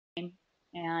And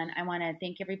I want to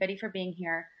thank everybody for being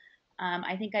here.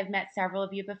 I think I've met several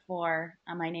of you before.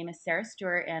 My name is Sarah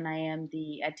Stewart, and I am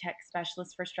the Ed Tech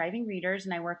Specialist for Striving Readers,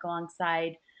 and I work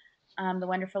alongside the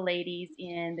wonderful ladies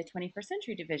in the 21st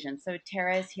Century Division. So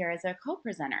Tara is here as a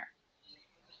co-presenter.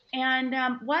 And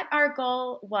what our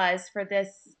goal was for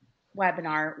this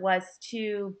webinar was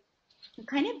to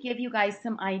kind of give you guys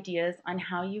some ideas on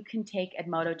how you can take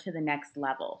Edmodo to the next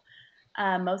level.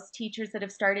 Most teachers that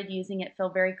have started using it feel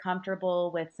very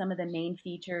comfortable with some of the main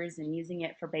features and using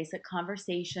it for basic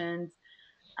conversations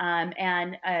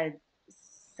and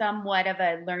somewhat of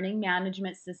a learning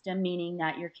management system, meaning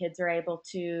that your kids are able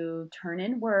to turn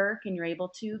in work and you're able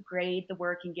to grade the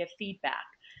work and give feedback.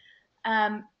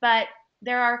 But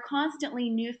there are constantly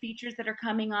new features that are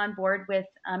coming on board with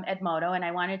Edmodo, and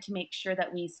I wanted to make sure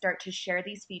that we start to share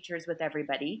these features with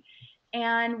everybody.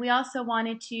 And we also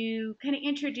wanted to kind of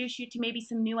introduce you to maybe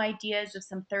some new ideas of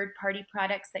some third-party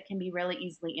products that can be really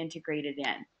easily integrated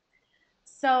in.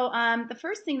 So the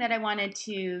first thing that I wanted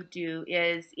to do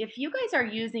is, if you guys are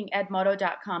using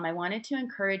edmodo.com, I wanted to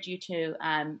encourage you to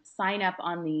sign up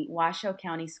on the Washoe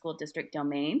County School District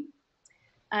domain.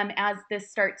 As this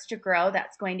starts to grow,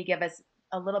 that's going to give us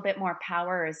a little bit more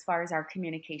power as far as our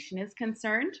communication is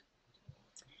concerned.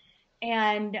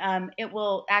 And it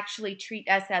will actually treat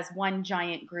us as one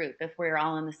giant group if we're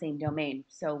all in the same domain.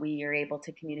 So we are able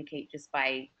to communicate just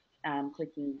by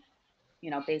clicking,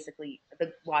 basically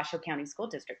the Washoe County School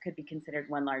District could be considered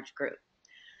one large group.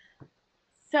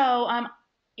 So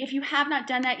if you have not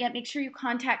done that yet, make sure you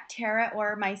contact Tara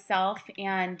or myself.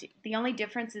 And the only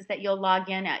difference is that you'll log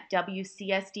in at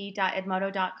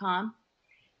wcsd.edmodo.com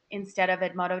instead of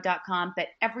edmodo.com, but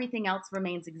everything else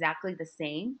remains exactly the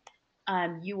same.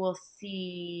 You will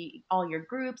see all your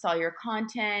groups, all your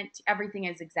content, everything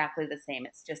is exactly the same.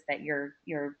 It's just that you're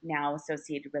now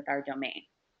associated with our domain.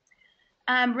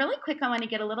 Really quick, I want to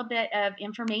get a little bit of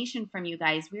information from you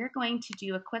guys. We're going to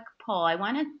do a quick poll. I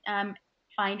want to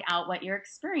find out what your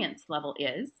experience level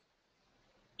is.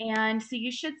 And so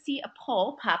you should see a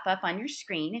poll pop up on your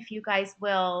screen. If you guys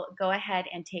will go ahead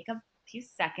and take a few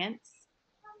seconds.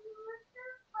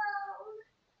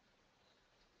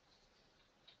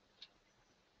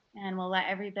 And we'll let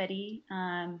everybody,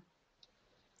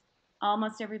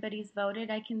 almost everybody's voted,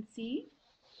 I can see.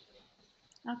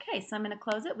 Okay, so I'm going to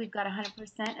close it. We've got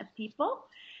 100% of people.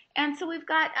 And so we've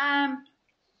got a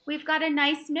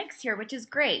nice mix here, which is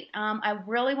great. I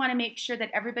really want to make sure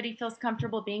that everybody feels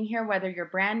comfortable being here, whether you're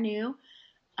brand new,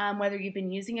 whether you've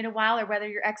been using it a while, or whether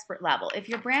you're expert level. If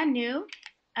you're brand new,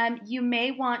 you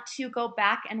may want to go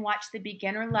back and watch the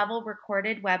beginner level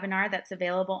recorded webinar that's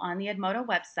available on the Edmodo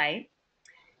website.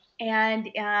 And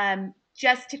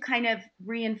just to kind of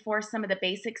reinforce some of the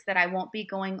basics that I won't be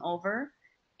going over.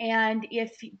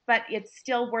 But it's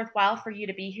still worthwhile for you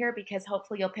to be here because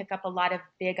hopefully you'll pick up a lot of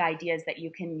big ideas that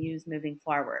you can use moving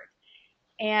forward.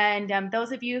 And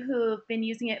those of you who've been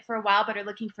using it for a while but are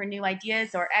looking for new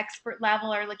ideas, or expert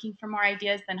level are looking for more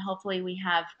ideas, then hopefully we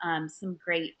have some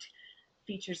great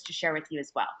features to share with you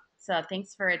as well. So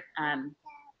thanks for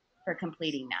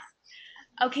completing that.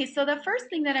 Okay, so the first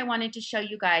thing that I wanted to show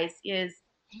you guys is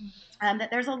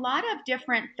that there's a lot of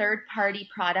different third-party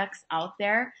products out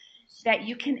there that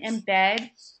you can embed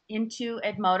into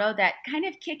Edmodo that kind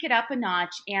of kick it up a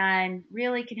notch and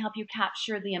really can help you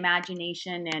capture the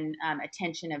imagination and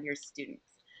attention of your students.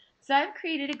 So I've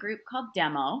created a group called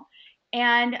Demo,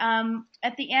 and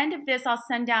at the end of this, I'll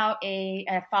send out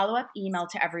a follow-up email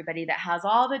to everybody that has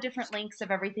all the different links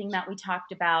of everything that we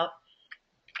talked about.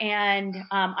 And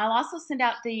I'll also send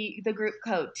out the group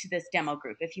code to this demo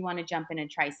group if you want to jump in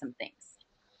and try some things.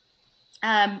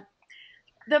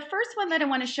 The first one that I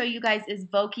want to show you guys is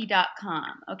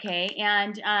Voki.com, okay?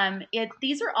 And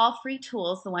these are all free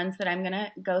tools, the ones that I'm going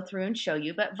to go through and show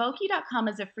you. But Voki.com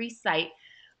is a free site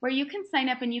where you can sign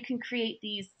up and you can create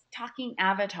these talking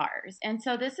avatars. And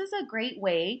so this is a great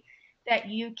way that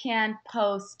you can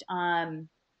post,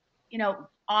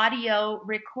 audio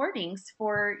recordings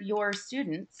for your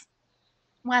students,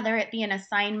 whether it be an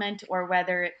assignment or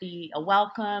whether it be a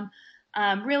welcome.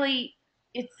 Really,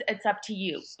 it's up to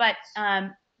you. But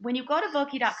when you go to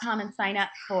Voki.com and sign up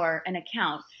for an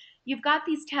account, you've got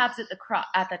these tabs at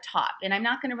the top. And I'm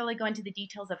not going to really go into the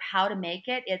details of how to make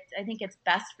it. I think it's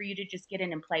best for you to just get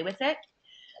in and play with it.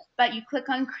 But you click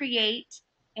on Create,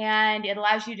 and it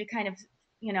allows you to kind of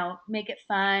make it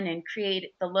fun and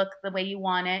create the look the way you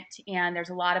want it. And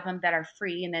there's a lot of them that are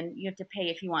free, and then you have to pay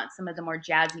if you want some of the more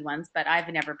jazzy ones, but I've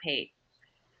never paid.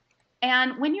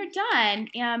 And when you're done,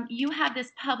 you have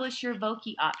this Publish Your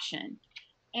Voki option.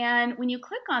 And when you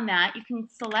click on that, you can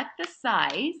select the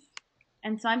size,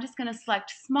 And so I'm just going to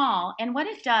select small. And what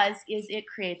it does is it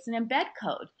creates an embed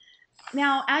code.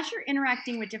 Now, as you're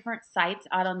interacting with different sites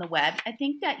out on the web, I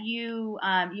think that you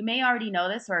may already know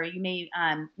this, or you may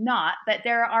not, but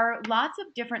there are lots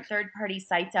of different third-party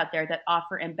sites out there that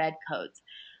offer embed codes.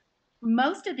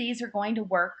 Most of these are going to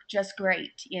work just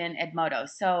great in Edmodo.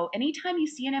 So anytime you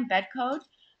see an embed code,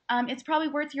 it's probably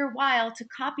worth your while to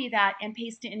copy that and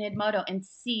paste it in Edmodo and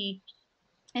see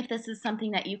if this is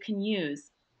something that you can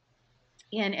use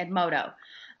in Edmodo.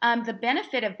 The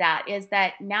benefit of that is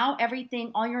that now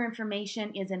everything, all your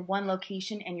information is in one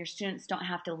location, and your students don't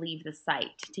have to leave the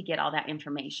site to get all that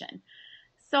information.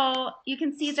 So you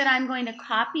can see that I'm going to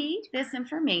copy this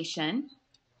information,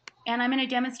 and I'm going to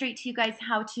demonstrate to you guys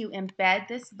how to embed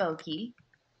this Voki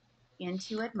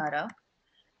into Edmodo.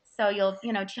 So you'll,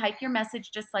 type your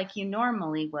message just like you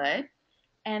normally would,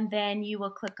 and then you will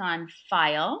click on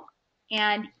File,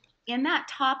 and in that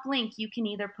top link, you can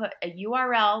either put a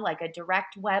URL like a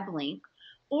direct web link,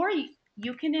 or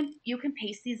you can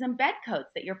paste these embed codes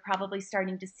that you're probably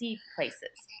starting to see places.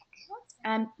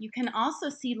 And you can also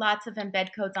see lots of embed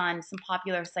codes on some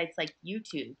popular sites like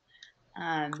YouTube.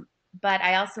 But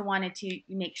I also wanted to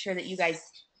make sure that you guys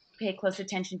pay close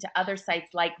attention to other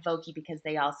sites like Voki because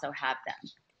they also have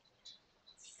them.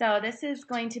 So this is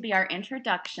going to be our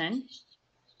introduction,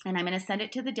 and I'm going to send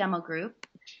it to the demo group.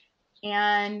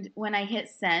 And when I hit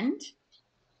send, it's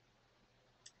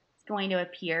going to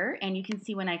appear, and you can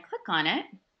see when I click on it,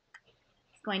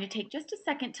 it's going to take just a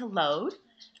second to load,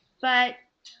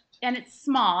 and it's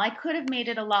small. I could have made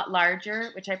it a lot larger,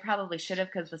 which I probably should have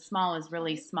because the small is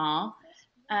really small.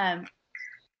 Hi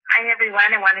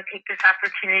everyone, I want to take this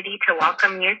opportunity to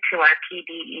welcome you to our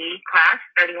PDE class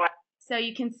 31. So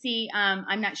you can see,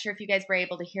 I'm not sure if you guys were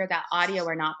able to hear that audio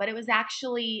or not, but it was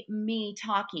actually me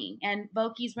talking. And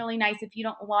Voki's really nice if you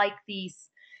don't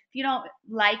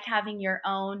like having your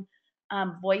own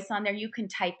voice on there, you can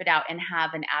type it out and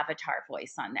have an avatar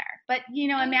voice on there. But,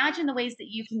 imagine the ways that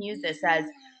you can use this as,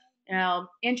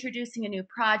 introducing a new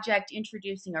project,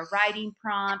 introducing a writing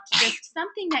prompt, just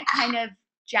something that kind of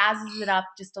jazzes it up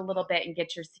just a little bit and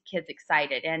gets your kids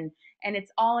excited. And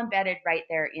it's all embedded right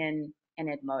there in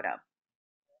Edmodo.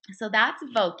 So that's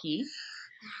Voki,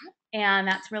 and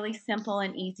that's really simple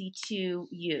and easy to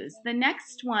use. The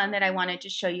next one that I wanted to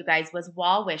show you guys was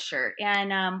Wall Wisher,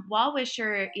 and Wall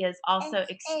Wisher is also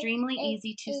extremely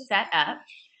easy to set up.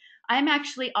 I'm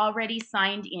actually already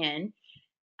signed in,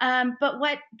 but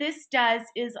what this does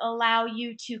is allow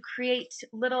you to create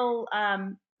little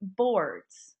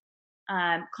boards,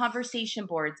 conversation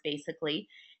boards basically,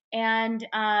 and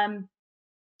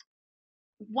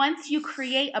once you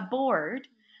create a board,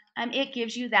 it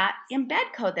gives you that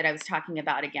embed code that I was talking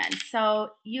about again.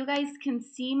 So you guys can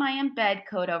see my embed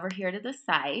code over here to the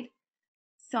side.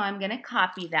 So I'm going to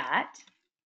copy that.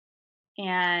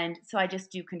 And so I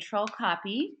just do Control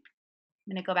Copy.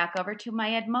 I'm going to go back over to my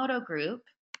Edmodo group.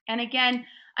 And again,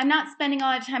 I'm not spending a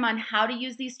lot of time on how to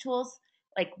use these tools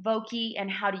like Voki and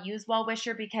how to use Wall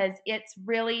Wisher because it's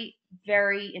really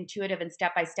very intuitive and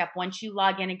step-by-step. Once you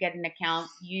log in and get an account,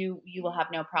 you will have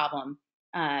no problem.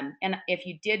 And if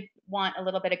you did want a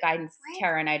little bit of guidance,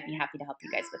 Tara and I'd be happy to help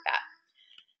you guys with that.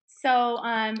 So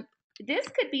this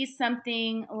could be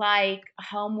something like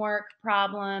homework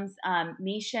problems.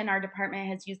 Misha in our department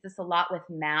has used this a lot with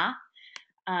math,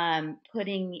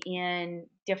 putting in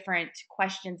different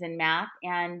questions in math.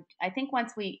 And I think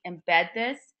once we embed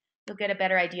this, you'll get a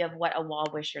better idea of what a Wall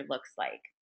Wisher looks like.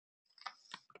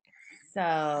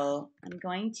 So I'm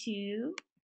going to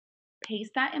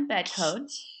paste that embed code.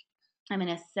 I'm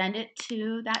going to send it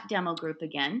to that demo group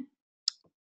again.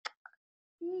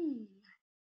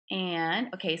 And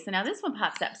okay, so now this one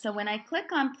pops up. So when I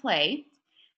click on play,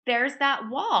 there's that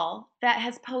wall that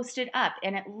has posted up,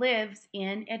 and it lives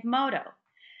in Edmodo.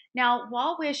 Now,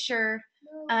 Wall Wisher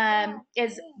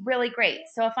is really great.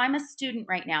 So if I'm a student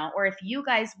right now, or if you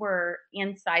guys were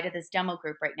inside of this demo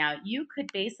group right now, you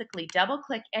could basically double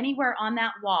click anywhere on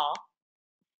that wall,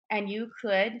 and you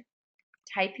could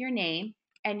type your name,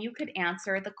 and you could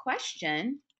answer the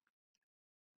question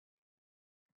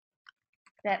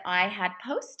that I had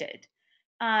posted.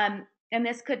 And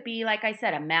this could be, like I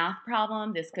said, a math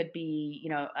problem. This could be,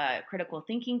 a critical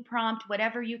thinking prompt,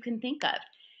 whatever you can think of.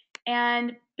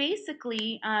 And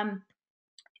basically,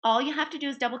 all you have to do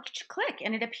is double click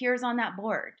and it appears on that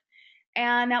board.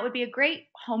 And that would be a great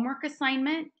homework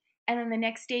assignment. And then the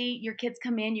next day your kids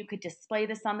come in, you could display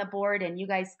this on the board and you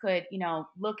guys could,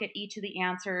 look at each of the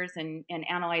answers and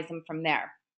analyze them from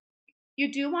there.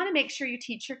 You do want to make sure you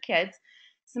teach your kids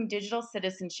some digital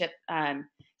citizenship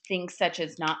things such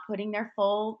as not putting their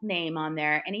full name on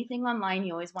there. Anything online,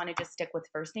 you always want to just stick with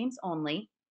first names only.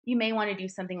 You may want to do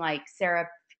something like Sarah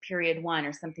period 1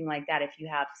 or something like that if you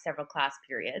have several class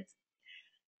periods.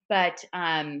 But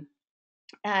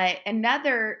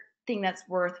another thing that's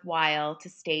worthwhile to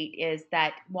state is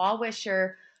that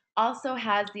Wallwisher also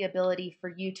has the ability for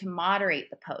you to moderate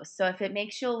the post. So if it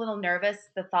makes you a little nervous,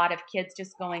 the thought of kids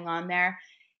just going on there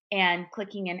and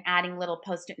clicking and adding little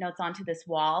post-it notes onto this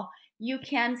wall, you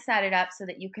can set it up so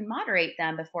that you can moderate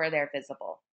them before they're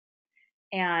visible.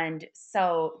 And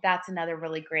so that's another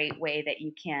really great way that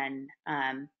you can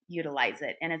utilize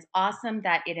it. And it's awesome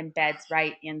that it embeds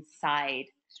right inside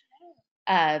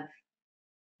of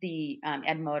the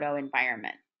Edmodo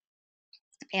environment.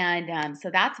 And so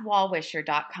that's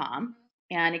wallwisher.com.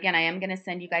 And again, I am going to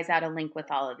send you guys out a link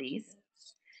with all of these.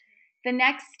 The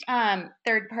next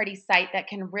third-party site that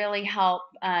can really help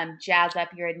jazz up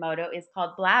your Edmodo is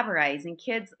called Blabberize, and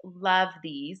kids love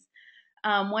these.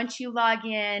 Once you log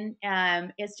in,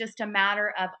 it's just a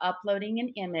matter of uploading an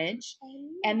image,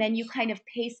 and then you kind of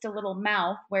paste a little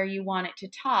mouth where you want it to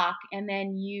talk, and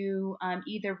then you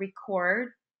either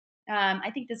record.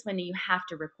 I think this one you have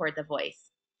to record the voice.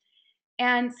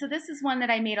 And so this is one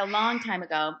that I made a long time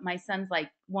ago. My son's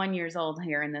like 1 year old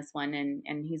here in this one,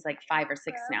 and he's like 5 or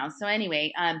 6 now. So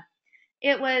anyway,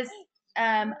 it was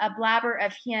a blabber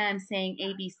of him saying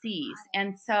ABCs.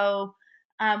 And so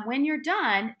when you're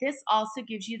done, this also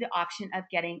gives you the option of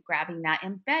grabbing that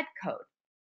embed code.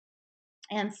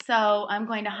 And so I'm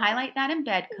going to highlight that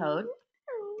embed code,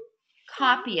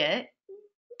 copy it,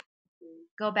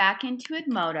 go back into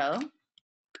Edmodo,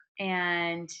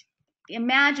 and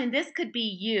imagine this could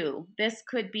be you. This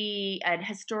could be a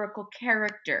historical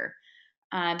character.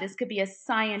 This could be a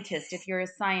scientist if you're a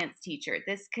science teacher.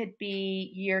 This could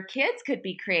be your kids could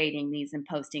be creating these and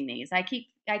posting these. I keep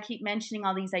mentioning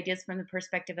all these ideas from the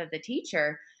perspective of the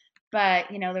teacher, but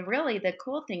the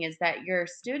cool thing is that your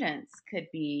students could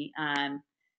be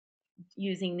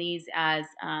using these as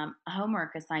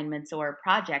homework assignments or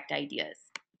project ideas.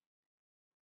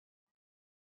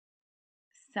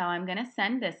 So I'm going to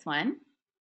send this one.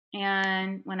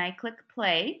 And when I click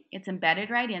play, it's embedded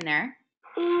right in there.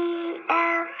 E-F-C-A.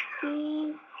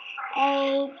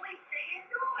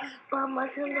 One more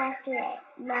time after it.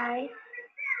 9,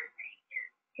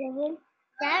 7. Is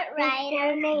that right?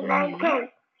 7, 8, 9,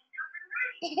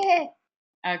 10.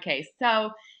 Okay,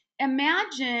 so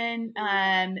imagine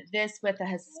this with a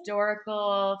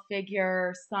historical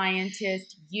figure,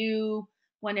 scientist, you,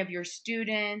 one of your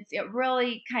students. It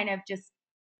really kind of just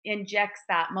injects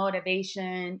that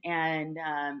motivation and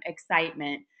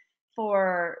excitement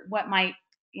for what might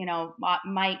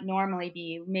normally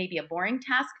be maybe a boring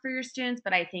task for your students,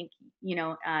 but I think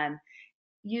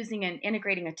using and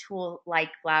integrating a tool like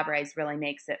Blabberize really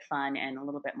makes it fun and a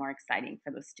little bit more exciting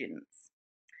for the students.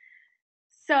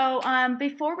 So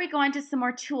before we go into some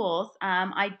more tools,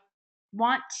 I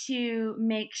want to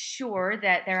make sure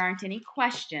that there aren't any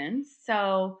questions.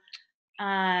 So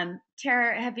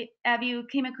Tara, have you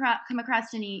come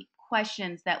across any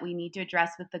questions that we need to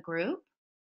address with the group?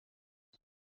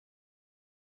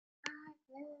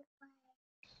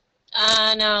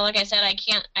 No, like I said, I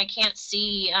can't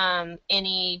see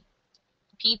any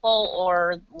people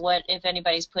or what if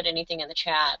anybody's put anything in the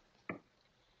chat.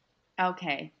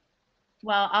 Okay.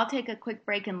 Well, I'll take a quick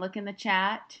break and look in the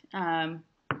chat, and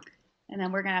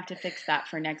then we're gonna have to fix that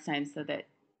for next time so that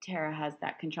Tara has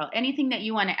that control. Anything that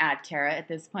you want to add, Tara, at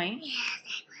this point?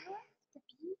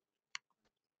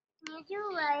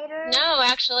 No,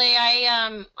 actually,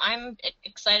 I'm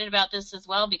excited about this as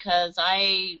well because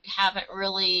I haven't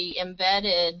really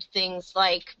embedded things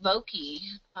like Voki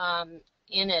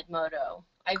in Edmodo.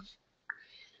 I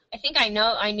think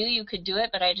I knew you could do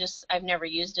it, but I've never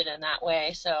used it in that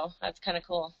way, so that's kind of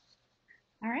cool.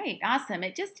 All right, awesome.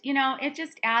 It just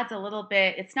adds a little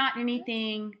bit. It's not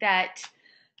anything that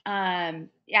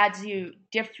adds you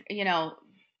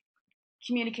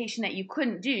communication that you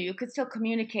couldn't do. You could still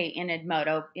communicate in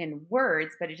Edmodo in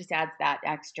words, but it just adds that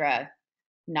extra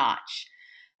notch.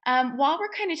 While we're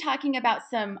kind of talking about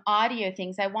some audio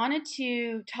things, I wanted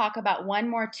to talk about one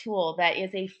more tool that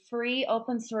is a free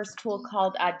open source tool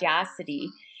called Audacity.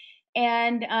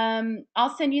 And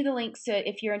I'll send you the links to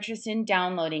if you're interested in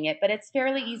downloading it, but it's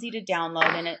fairly easy to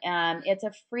download, and it's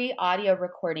a free audio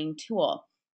recording tool.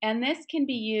 And this can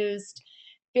be used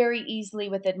very easily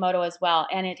with Edmodo as well,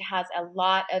 and it has a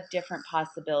lot of different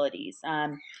possibilities.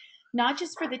 Not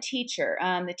just for the teacher.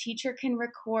 The teacher can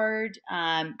record,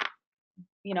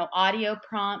 audio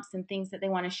prompts and things that they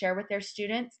want to share with their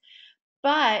students.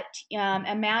 But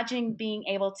imagine being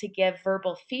able to give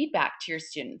verbal feedback to your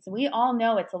students. We all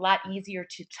know it's a lot easier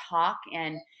to talk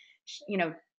and, you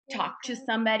know, talk to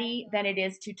somebody than it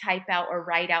is to type out or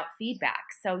write out feedback.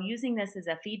 So using this as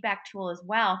a feedback tool as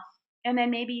well, and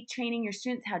then maybe training your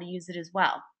students how to use it as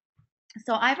well.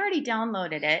 So I've already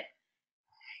downloaded it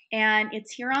and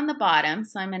it's here on the bottom.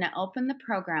 So I'm going to open the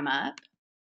program up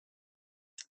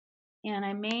and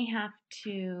I may have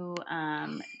to,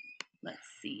 let's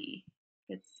see,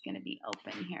 if it's going to be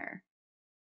open here.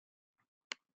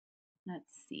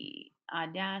 Let's see,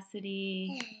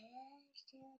 Audacity.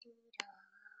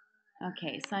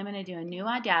 Okay, so I'm going to do a new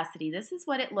Audacity. This is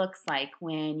what it looks like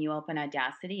when you open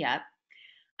Audacity up.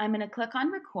 I'm going to click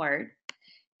on record.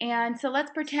 And so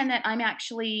let's pretend that I'm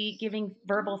actually giving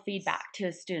verbal feedback to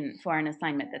a student for an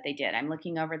assignment that they did. I'm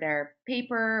looking over their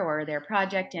paper or their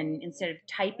project, and instead of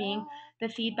typing the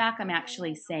feedback, I'm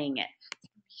actually saying it.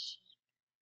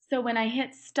 So when I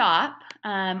hit stop,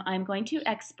 I'm going to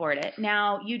export it.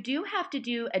 Now, you do have to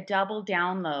do a double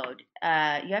download.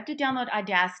 You have to download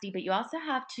Audacity, but you also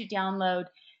have to download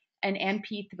an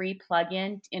MP3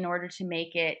 plugin in order to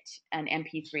make it an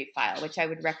MP3 file, which I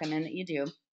would recommend that you do.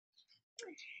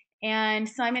 And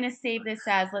so I'm going to save this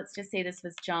as, let's just say this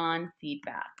was John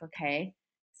feedback, okay?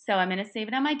 So I'm going to save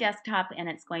it on my desktop, and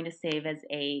it's going to save as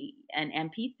an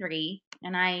MP3.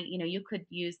 And you could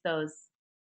use those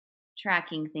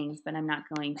tracking things, but I'm not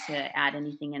going to add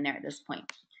anything in there at this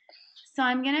point. So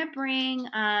I'm going to bring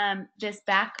this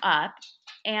back up,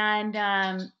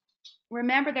 and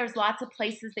remember there's lots of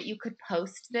places that you could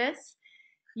post this.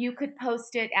 You could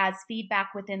post it as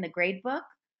feedback within the gradebook,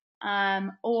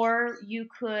 or you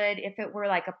could, if it were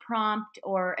like a prompt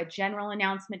or a general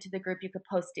announcement to the group, you could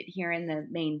post it here in the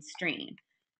main stream.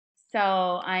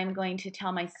 So I'm going to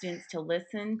tell my students to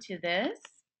listen to this.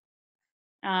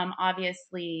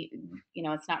 Obviously,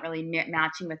 it's not really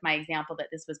matching with my example that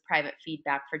this was private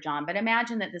feedback for John, but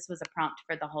imagine that this was a prompt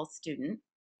for the whole student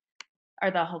or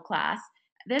the whole class.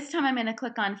 This time I'm going to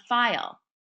click on File,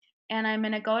 and I'm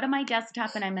going to go to my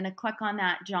desktop and I'm going to click on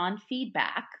that John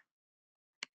feedback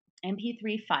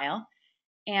MP3 file,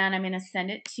 and I'm going to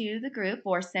send it to the group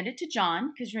or send it to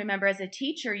John, because remember, as a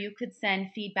teacher, you could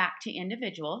send feedback to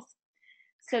individuals.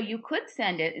 So you could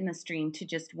send it in the stream to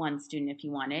just one student if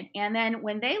you wanted. And then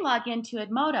when they log into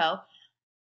Edmodo,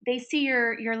 they see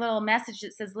your little message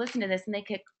that says listen to this, and they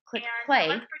could click play.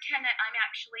 So let's pretend that I'm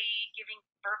actually giving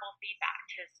verbal feedback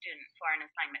to a student for an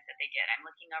assignment that they did. I'm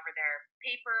looking over their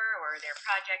paper or their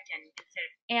project,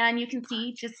 and you can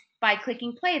see just by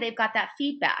clicking play, they've got that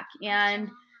feedback.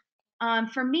 And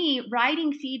for me,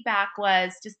 writing feedback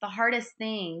was just the hardest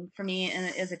thing for me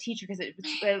as a teacher, because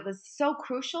it was so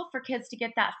crucial for kids to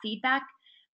get that feedback,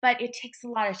 but it takes a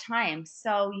lot of time.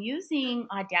 So using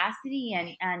Audacity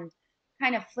and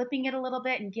kind of flipping it a little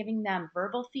bit and giving them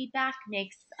verbal feedback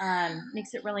makes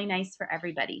it really nice for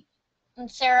everybody. And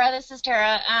Sarah, this is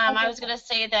Tara. Okay. I was going to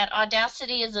say that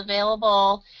Audacity is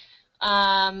available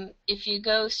if you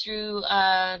go through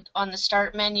on the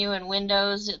Start menu in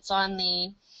Windows. It's on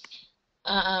the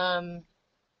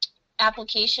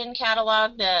application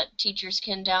catalog that teachers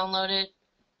can download it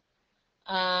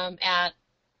at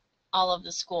all of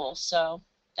the schools. So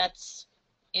that's,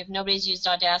 if nobody's used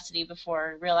Audacity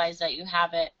before, realize that you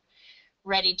have it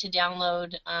ready to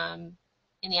download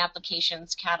in the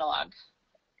applications catalog.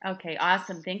 Okay,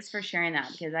 awesome. Thanks for sharing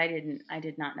that, because I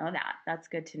did not know that. That's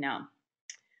good to know.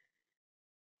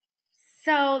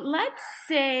 So let's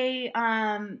say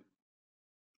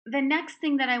the next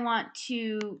thing that I want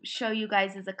to show you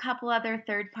guys is a couple other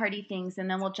third-party things, and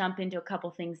then we'll jump into a couple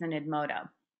things in Edmodo.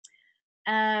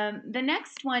 The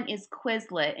next one is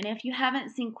Quizlet, and if you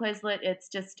haven't seen Quizlet, it's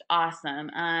just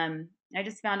awesome. I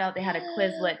just found out they had a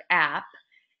Quizlet app,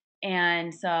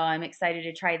 and so I'm excited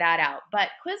to try that out. But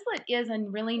Quizlet is a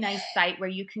really nice site where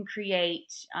you can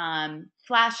create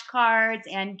flashcards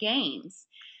and games.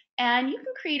 And you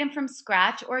can create them from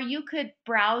scratch, or you could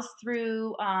browse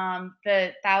through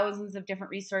the thousands of different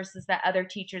resources that other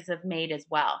teachers have made as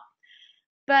well.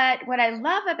 But what I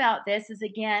love about this is,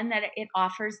 again, that it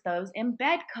offers those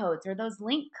embed codes or those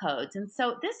link codes. And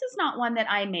so this is not one that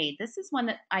I made. This is one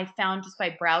that I found just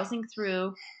by browsing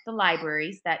through the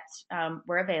libraries that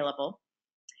were available.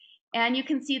 And you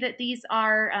can see that these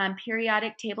are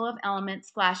periodic table of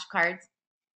elements flashcards.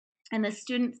 And the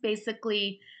students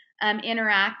basically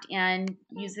interact and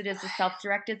use it as a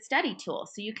self-directed study tool.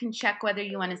 So you can check whether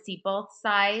you want to see both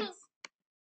sides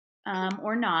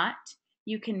or not.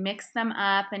 You can mix them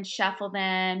up and shuffle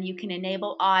them. You can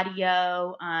enable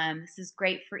audio. This is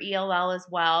great for ELL as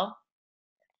well.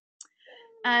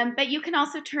 But you can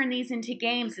also turn these into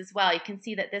games as well. You can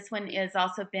see that this one has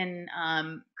also been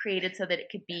created so that it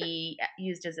could be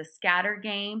used as a scatter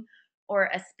game or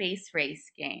a space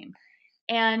race game.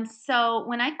 And so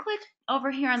when I click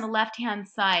over here on the left-hand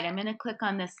side, I'm going to click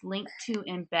on this link to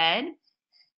embed.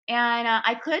 And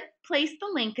I could place the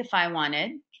link if I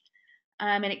wanted.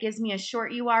 And it gives me a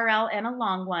short URL and a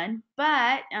long one.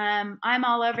 But I'm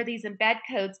all over these embed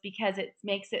codes because it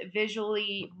makes it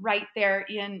visually right there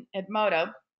in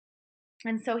Edmodo.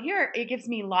 And so here it gives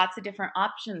me lots of different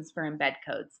options for embed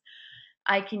codes.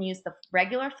 I can use the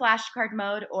regular flashcard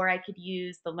mode, or I could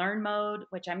use the learn mode,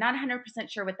 which I'm not 100%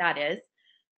 sure what that is.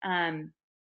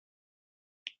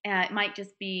 It might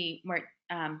just be more,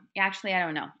 actually, I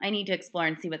don't know. I need to explore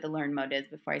and see what the learn mode is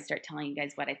before I start telling you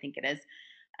guys what I think it is.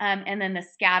 And then the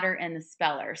scatter and the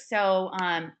speller. So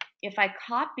if I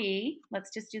copy,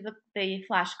 let's just do the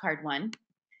flashcard one.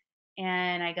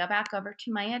 And I go back over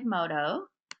to my Edmodo.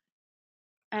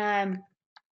 I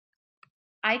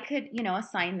could,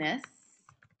 assign this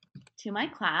to my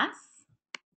class.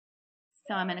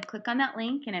 So I'm going to click on that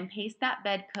link and then paste that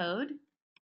bed code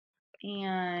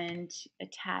and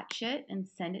attach it and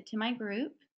send it to my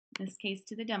group, in this case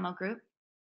to the demo group.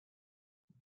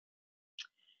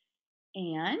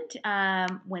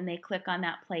 And when they click on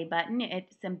that play button,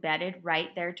 it's embedded right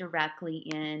there directly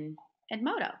in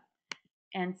Edmodo.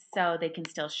 And so they can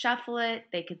still shuffle it,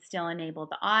 they could still enable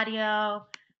the audio,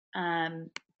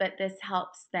 but this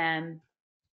helps them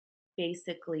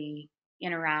basically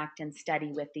interact and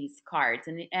study with these cards.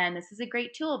 And this is a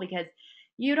great tool because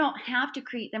you don't have to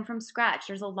create them from scratch.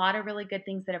 There's a lot of really good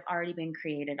things that have already been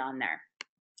created on there.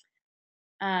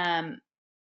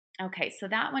 Okay, so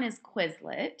that one is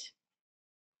Quizlet.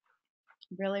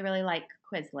 Really, really like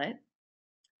Quizlet.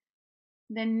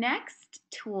 The next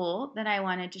tool that I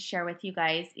wanted to share with you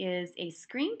guys is a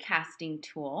screencasting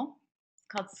tool. It's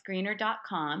called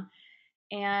screener.com.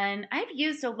 And I've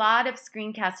used a lot of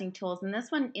screencasting tools, and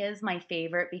this one is my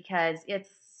favorite because it's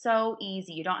so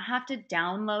easy. You don't have to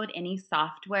download any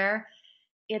software.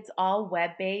 It's all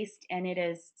web-based, and it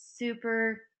is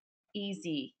super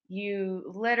easy. You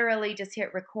literally just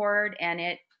hit record, and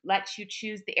it lets you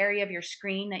choose the area of your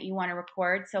screen that you want to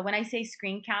record. So when I say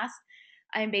screencast,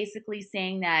 I'm basically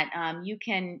saying that you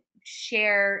can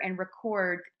share and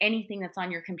record anything that's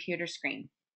on your computer screen.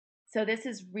 So this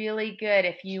is really good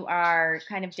if you are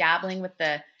kind of dabbling with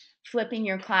the flipping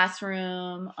your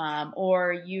classroom,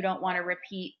 or you don't want to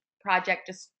repeat project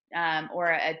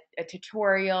or a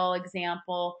tutorial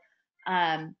example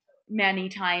many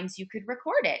times. You could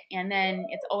record it, and then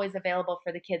it's always available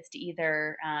for the kids to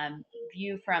either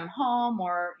view from home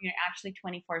or actually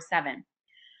 24/7.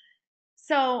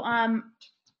 So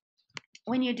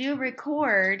when you do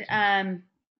record,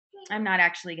 I'm not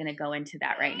actually going to go into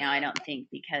that right now, I don't think,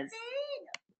 because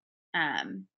I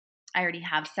already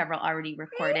have several already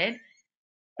recorded.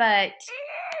 But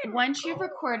once you've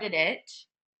recorded it,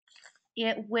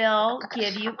 it will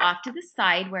give you off to the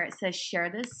side where it says share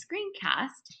this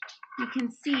screencast. You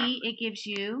can see it gives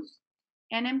you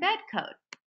an embed code.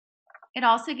 It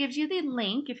also gives you the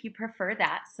link if you prefer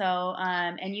that. So,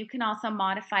 and you can also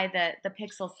modify the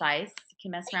pixel size. You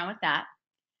can mess around with that.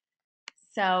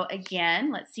 So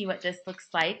again, let's see what this looks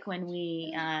like when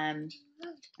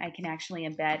I can actually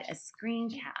embed a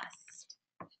screencast.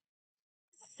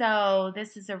 So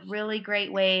this is a really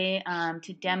great way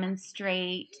to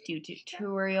demonstrate, do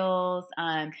tutorials.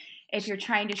 If you're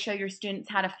trying to show your students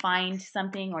how to find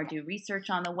something or do research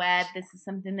on the web, this is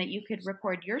something that you could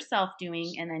record yourself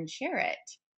doing and then share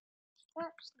it.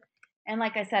 And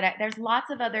like I said, there's lots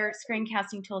of other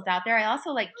screencasting tools out there. I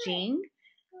also like Jing,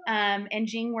 and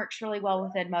Jing works really well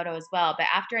with Edmodo as well. But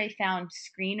after I found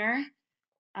Screener,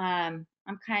 I'm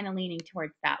kind of leaning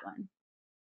towards that one.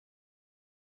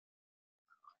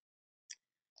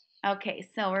 Okay,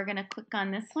 so we're going to click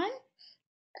on this one.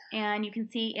 And you can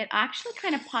see it actually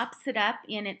kind of pops it up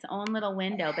in its own little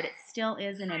window, but it still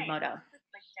is in Edmodo. This is a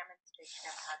quick demonstration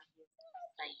of how to use the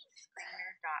site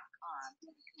screener.com to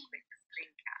make a quick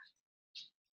screencast.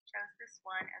 Chose this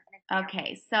one as an example.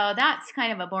 Okay, so that's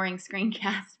kind of a boring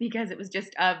screencast because it was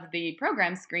just of the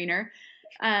program screener.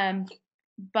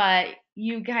 But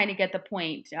you kind of get the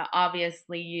point.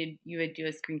 Obviously, you would do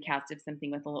a screencast of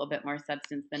something with a little bit more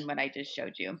substance than what I just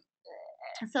showed you.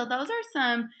 So those are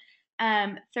some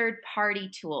third-party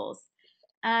tools.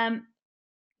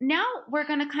 Now we're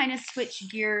going to kind of switch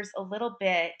gears a little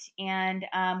bit, and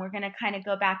we're going to kind of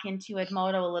go back into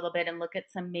Edmodo a little bit and look at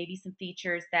maybe some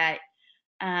features that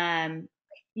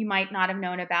you might not have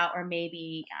known about, or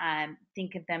maybe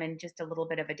think of them in just a little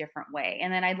bit of a different way.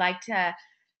 And then I'd like to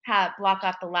block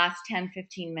off the last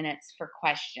 10-15 minutes for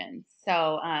questions.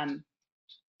 So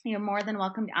you're more than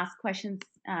welcome to ask questions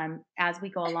as we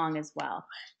go along as well.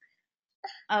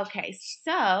 Okay,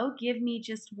 so give me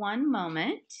just one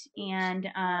moment, and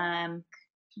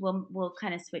we'll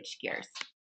kind of switch gears.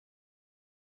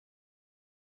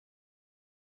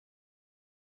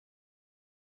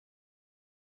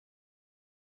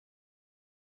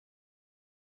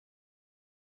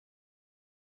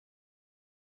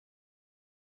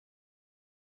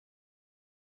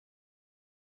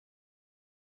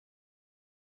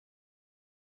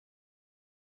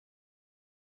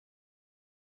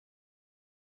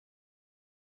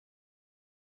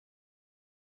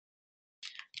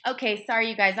 Okay, sorry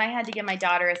you guys. I had to give my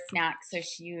daughter a snack so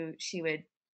she would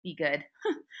be good.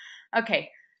 Okay,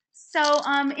 so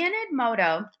in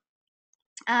Edmodo,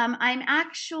 I'm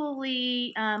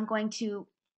actually going to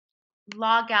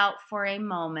log out for a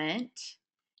moment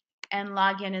and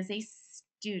log in as a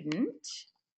student.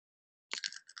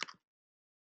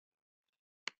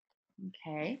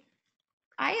 Okay.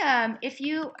 If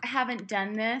you haven't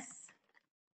done this,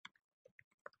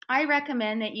 I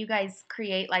recommend that you guys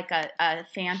create like a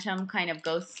phantom kind of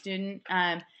ghost student.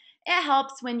 It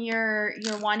helps when you're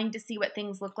wanting to see what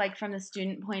things look like from the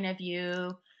student point of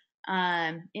view.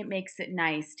 It makes it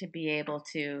nice to be able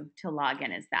to log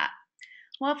in as that.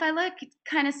 Well, if I look,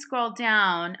 kind of scroll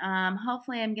down,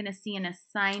 hopefully I'm going to see an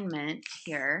assignment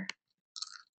here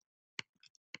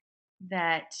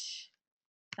that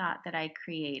I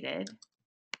created.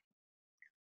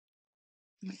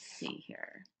 Let's see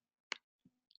here.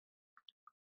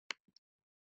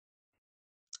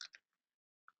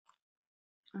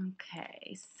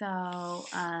 Okay, so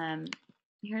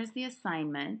here's the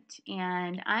assignment,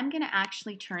 and I'm going to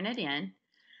actually turn it in.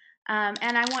 And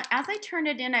as I turn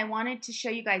it in, I wanted to show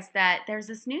you guys that there's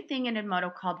this new thing in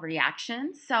Edmodo called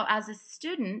reactions. So as a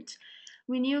student,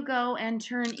 when you go and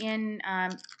turn in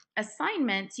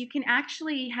assignments, you can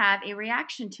actually have a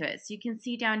reaction to it. So you can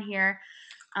see down here,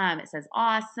 it says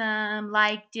awesome,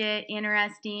 liked it,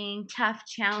 interesting, tough,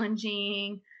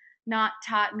 challenging, not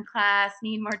taught in class,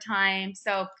 need more time.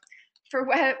 So for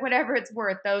whatever it's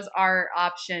worth, those are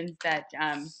options that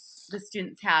the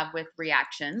students have with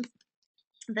reactions.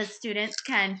 The students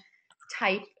can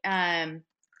type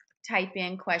type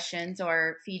in questions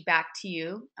or feedback to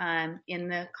you in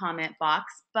the comment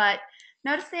box. But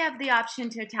notice they have the option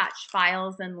to attach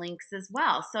files and links as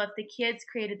well. So if the kids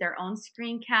created their own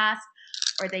screencast,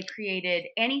 or they created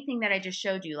anything that I just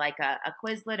showed you, like a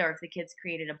Quizlet, or if the kids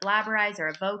created a Blabberize or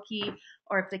a Voki,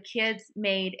 or if the kids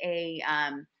made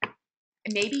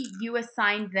maybe you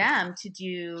assigned them to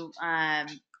do a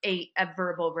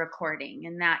verbal recording.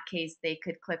 In that case, they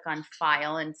could click on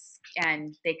file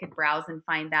and they could browse and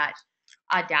find that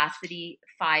Audacity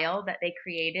file that they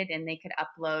created, and they could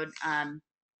upload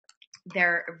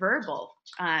their verbal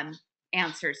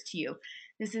answers to you.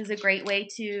 This is a great way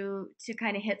to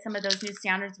kind of hit some of those new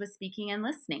standards with speaking and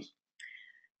listening.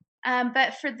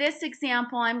 But for this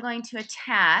example, I'm going to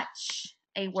attach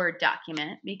a Word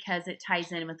document because it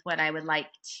ties in with what I would like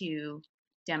to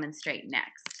demonstrate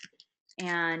next.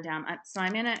 And so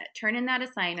I'm going to turn in that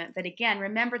assignment. But again,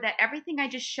 remember that everything I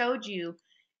just showed you,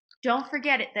 don't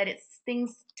forget that it's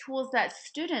tools that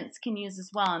students can use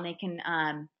as well, and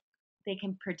they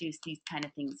can produce these kind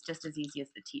of things just as easy as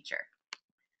the teacher.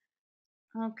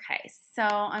 Okay, so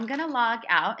I'm going to log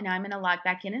out, and I'm going to log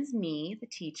back in as me, the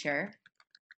teacher.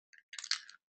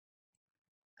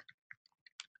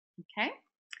 Okay.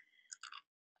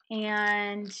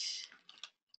 And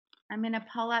I'm going to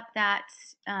pull up that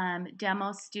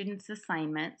demo students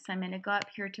assignment. So I'm going to go up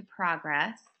here to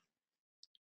progress.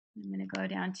 I'm going to go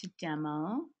down to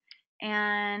demo.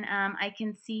 And I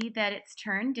can see that it's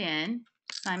turned in.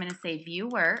 So I'm going to say view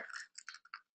work.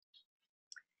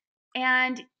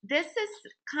 And this is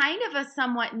kind of a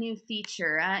somewhat new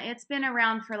feature. It's been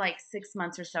around for like 6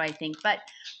 months or so, I think. But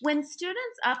when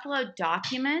students upload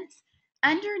documents,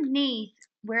 underneath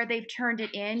where they've turned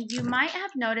it in, you might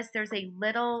have noticed there's a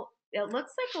little, it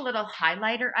looks like a little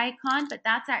highlighter icon, but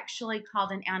that's actually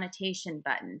called an annotation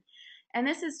button. And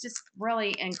this is just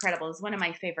really incredible. It's one of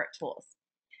my favorite tools.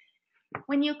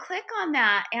 When you click on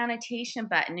that annotation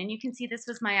button, and you can see this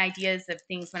was my ideas of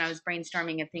things when I was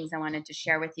brainstorming of things I wanted to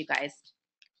share with you guys.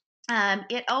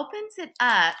 It opens it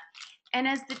up, and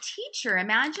as the teacher,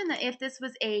 imagine that if this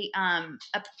was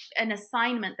an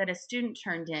assignment that a student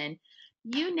turned in,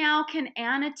 you now can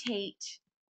annotate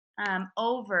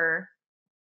over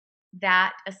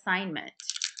that assignment.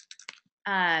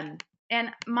 And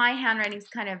my handwriting is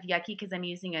kind of yucky because I'm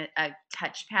using a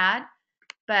touchpad.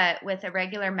 But with a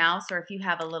regular mouse, or if you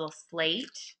have a little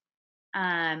slate,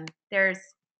 there's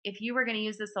if you were going to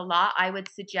use this a lot, I would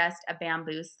suggest a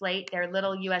bamboo slate. They're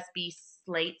little USB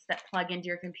slates that plug into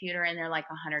your computer, and they're like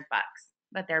 $100,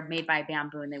 but they're made by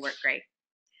bamboo and they work great.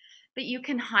 But you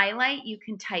can highlight, you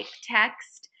can type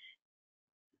text,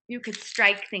 you could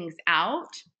strike things out,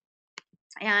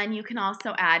 and you can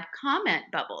also add comment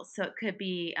bubbles. So it could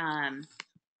be,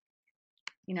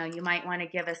 you might want to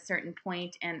give a certain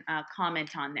point and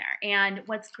comment on there. And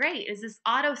what's great is this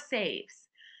auto saves.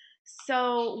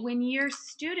 So when your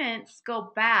students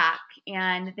go back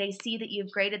and they see that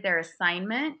you've graded their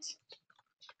assignment,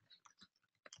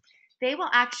 they will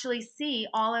actually see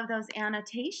all of those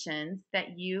annotations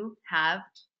that you have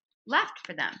left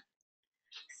for them.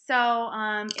 So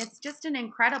it's just an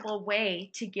incredible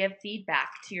way to give feedback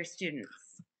to your students.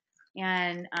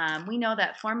 And we know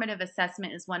that formative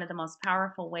assessment is one of the most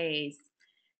powerful ways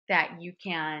that you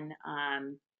can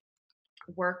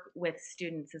work with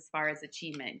students as far as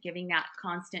achievement. Giving that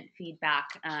constant feedback,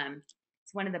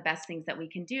 it's one of the best things that we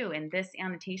can do, and this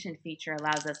annotation feature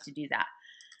allows us to do that.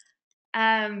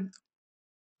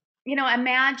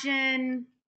 Imagine,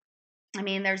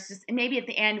 there's just, maybe at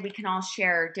the end we can all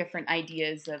share different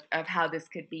ideas of how this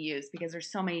could be used, because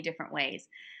there's so many different ways.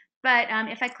 But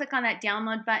if I click on that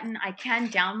download button, I can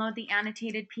download the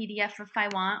annotated PDF if I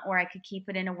want, or I could keep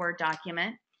it in a Word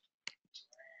document.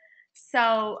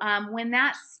 So when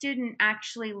that student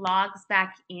actually logs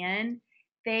back in,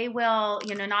 they will,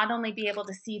 not only be able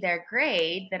to see their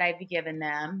grade that I've given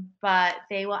them, but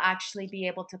they will actually be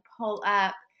able to pull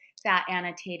up that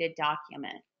annotated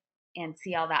document and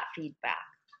see all that feedback.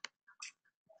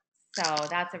 So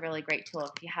that's a really great tool.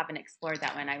 If you haven't explored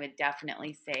that one, I would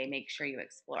definitely say make sure you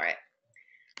explore it.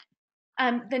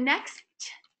 The next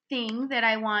thing that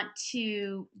I want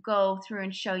to go through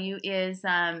and show you is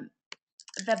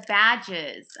the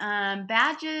badges.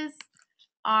 Badges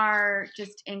are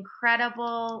just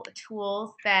incredible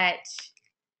tools that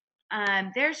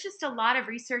there's just a lot of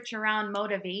research around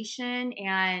motivation,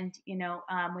 and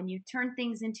when you turn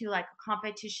things into like a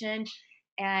competition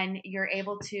and you're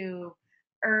able to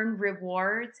earn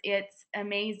rewards, it's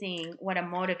amazing what a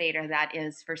motivator that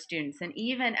is for students. And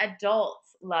even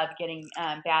adults love getting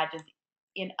badges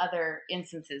in other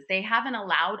instances. They haven't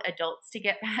allowed adults to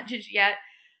get badges yet,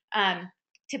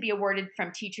 to be awarded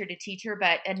from teacher to teacher,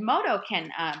 but Edmodo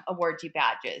can award you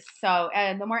badges. So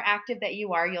the more active that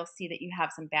you are, you'll see that you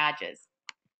have some badges.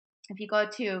 If you go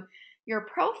to your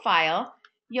profile,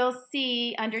 you'll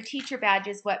see under teacher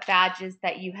badges what badges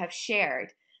that you have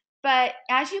shared. But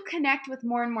as you connect with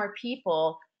more and more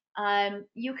people,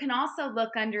 you can also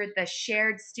look under the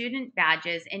shared student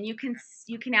badges, and you can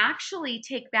actually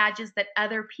take badges that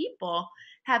other people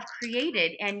have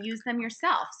created and use them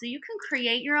yourself. So you can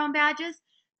create your own badges,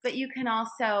 but you can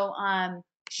also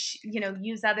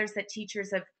use others that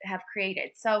teachers have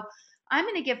created. So I'm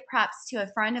going to give props to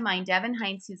a friend of mine, Devin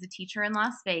Heinz, who's a teacher in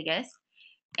Las Vegas.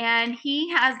 And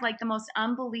he has like the most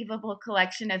unbelievable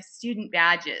collection of student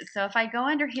badges. So if I go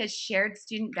under his shared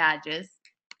student badges,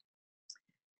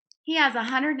 he has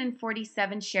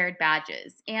 147 shared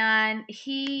badges, and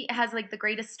he has like the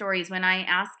greatest stories. When I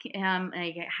ask him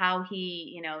like how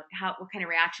he, what kind of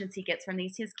reactions he gets from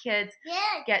these, his kids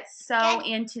get so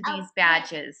into these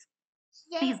badges.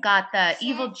 He's got the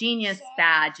Evil Genius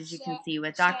badge, as you can see,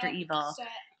 with Dr. Evil.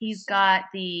 He's got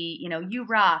the, You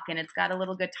Rock, and it's got a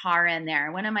little guitar in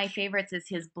there. One of my favorites is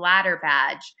his bladder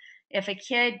badge. If a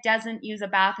kid doesn't use a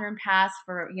bathroom pass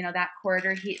for, that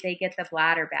quarter, they get the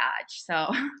bladder badge. So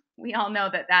we all know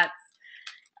that that's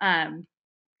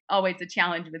always a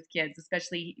challenge with kids,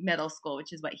 especially middle school,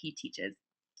 which is what he teaches.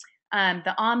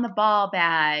 The On the Ball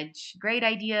badge, great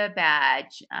idea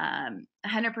badge,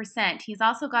 100%. He's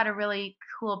also got a really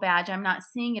cool badge. I'm not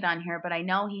seeing it on here, but I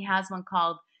know he has one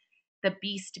called the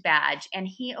Beast badge, and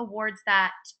he awards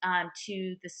that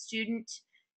to the student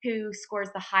who scores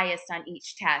the highest on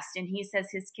each test. And he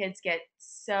says his kids get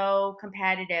so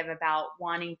competitive about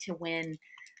wanting to win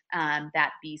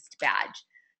that Beast badge.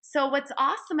 So what's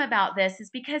awesome about this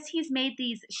is because he's made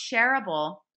these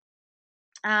shareable.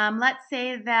 Let's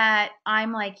say that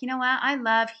I'm like, you know what? I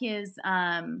love his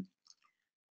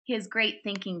great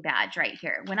thinking badge right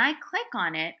here. When I click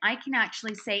on it, I can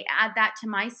actually say, add that to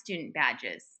my student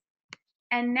badges.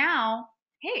 And now,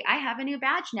 hey, I have a new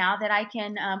badge now that I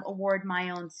can award my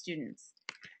own students.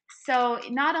 So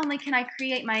not only can I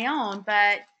create my own,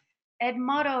 but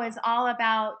Edmodo is all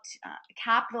about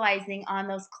capitalizing on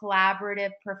those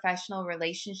collaborative professional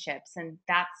relationships. And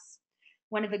that's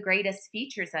one of the greatest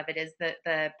features of it, is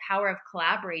the power of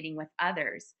collaborating with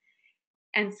others.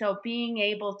 And so being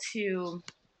able to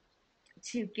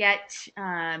get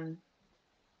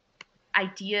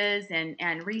ideas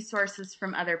and resources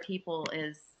from other people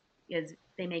is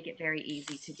they make it very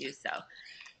easy to do so.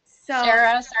 So,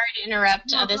 Sarah, sorry to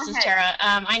interrupt. no, This go is ahead. Tara.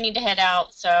 I need to head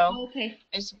out, so Okay.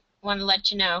 I just want to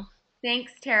let you know.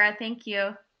 Thanks, Tara. Thank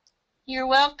you. You're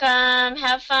welcome.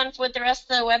 Have fun with the rest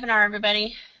of the webinar,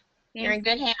 everybody. You're Thanks.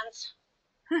 in good hands.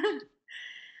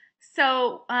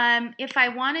 So, if I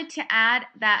wanted to add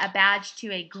a badge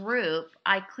to a group,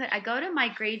 I go to my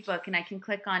gradebook and I can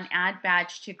click on Add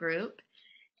Badge to Group,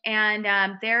 and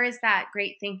there is that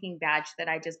Great Thinking badge that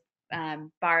I just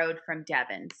borrowed from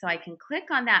Devin. So I can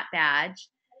click on that badge,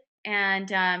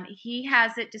 and he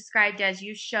has it described as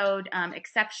you showed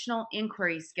exceptional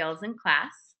inquiry skills in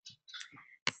class.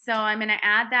 So I'm going to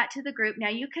add that to the group. Now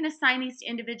you can assign these to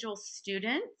individual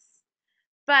students,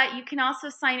 but you can also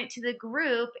assign it to the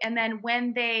group. And then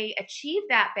when they achieve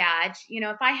that badge,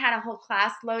 if I had a whole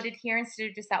class loaded here instead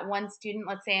of just that one student,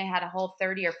 let's say I had a whole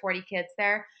 30 or 40 kids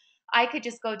there, I could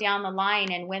just go down the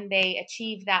line, and when they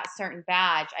achieve that certain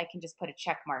badge, I can just put a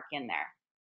check mark in there.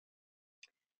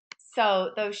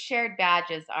 So those shared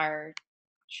badges are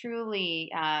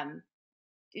truly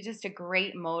just a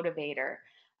great motivator.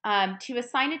 To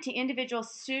assign it to individual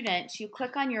students, you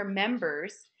click on your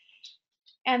members,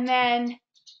 and then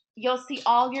you'll see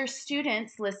all your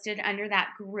students listed under that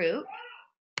group,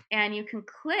 and you can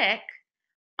click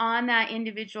on that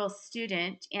individual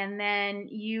student, and then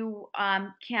you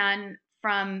can,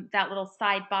 from that little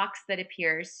side box that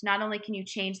appears, not only can you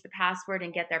change the password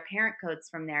and get their parent codes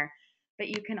from there, but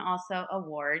you can also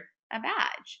award a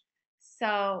badge.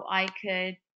 So I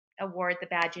could award the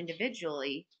badge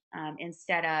individually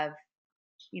instead of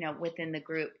within the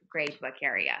group gradebook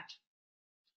area.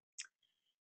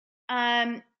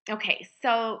 Okay,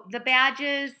 so the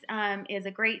badges is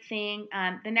a great thing.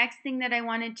 The next thing that I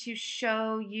wanted to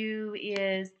show you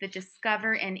is the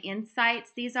Discover and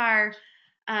Insights. These are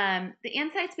the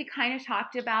insights we kind of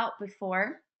talked about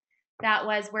before. That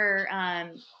was where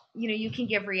you can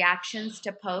give reactions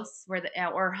to posts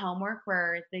or homework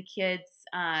where the kids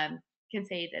can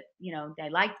say that they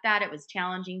liked that, it was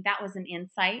challenging. That was an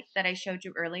insight that I showed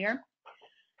you earlier.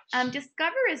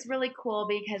 Discover is really cool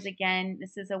because, again,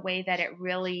 this is a way that it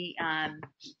really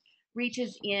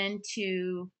reaches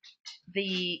into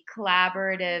the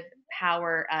collaborative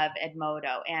power of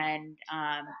Edmodo. And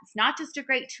it's not just a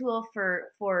great tool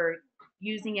for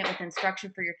using it with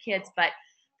instruction for your kids, but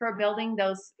for building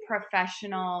those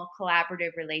professional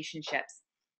collaborative relationships.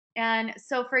 And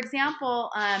so, for example,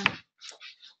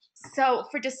 so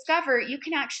for Discover, you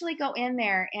can actually go in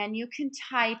there and you can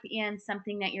type in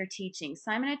something that you're teaching.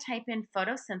 So I'm going to type in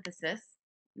photosynthesis.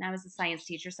 And I was a science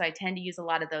teacher, so I tend to use a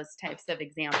lot of those types of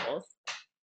examples.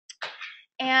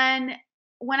 And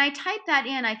when I type that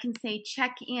in, I can say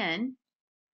check in.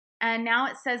 And now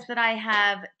it says that I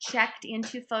have checked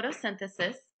into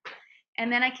photosynthesis.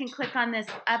 And then I can click on this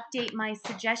update my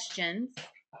suggestions.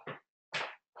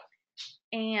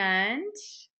 And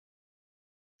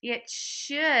it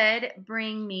should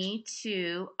bring me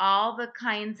to all the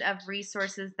kinds of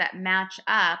resources that match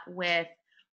up with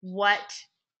what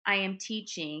I am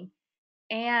teaching,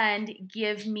 and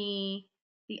give me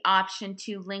the option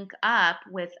to link up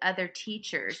with other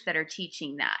teachers that are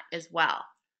teaching that as well.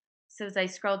 So as I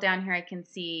scroll down here, I can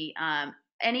see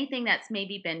anything that's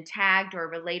maybe been tagged or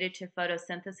related to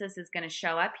photosynthesis is going to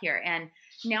show up here. And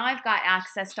now I've got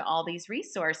access to all these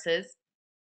resources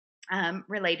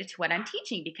related to what I'm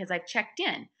teaching because I've checked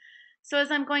in. So as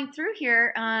I'm going through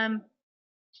here,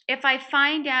 if I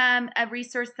find a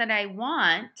resource that I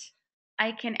want,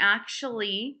 I can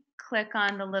actually click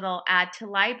on the little Add to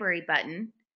Library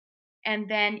button, and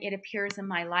then it appears in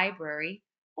my library.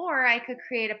 Or I could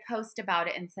create a post about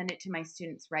it and send it to my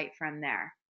students right from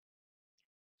there.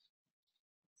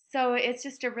 So it's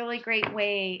just a really great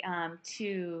way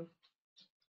to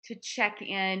check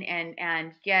in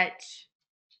and get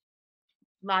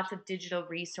lots of digital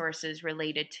resources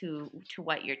related to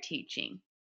what you're teaching.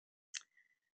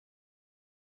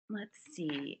 Let's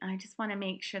see. I just want to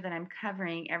make sure that I'm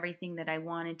covering everything that I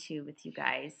wanted to with you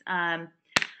guys.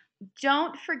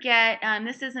 Don't forget,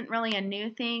 this isn't really a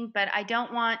new thing, but I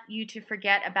don't want you to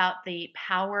forget about the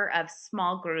power of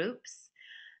small groups.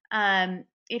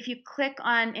 If you click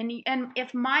on, and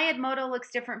if my Edmodo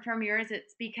looks different from yours,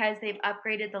 it's because they've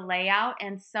upgraded the layout.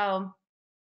 And so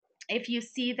if you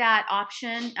see that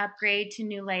option, upgrade to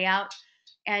new layout,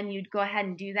 and you'd go ahead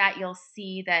and do that, you'll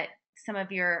see that some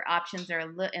of your options are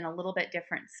in a little bit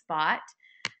different spot.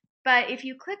 But if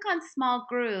you click on small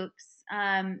groups,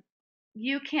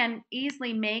 you can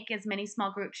easily make as many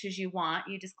small groups as you want.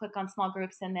 You just click on small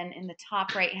groups, and then in the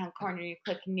top right hand corner, you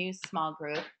click new small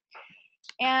group.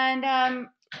 And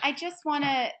I just want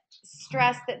to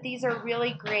stress that these are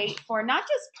really great for not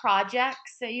just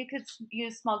projects. So you could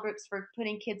use small groups for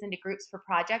putting kids into groups for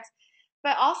projects,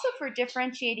 but also for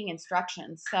differentiating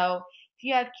instruction. So if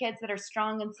you have kids that are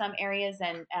strong in some areas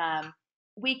and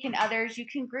weak in others, you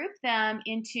can group them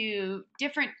into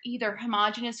different either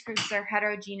homogeneous groups or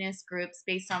heterogeneous groups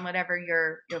based on whatever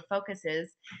your focus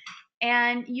is.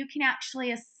 And you can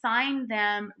actually assign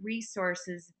them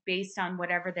resources based on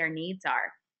whatever their needs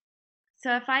are.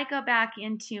 So if I go back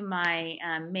into my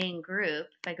main group,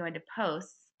 if I go into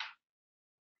posts,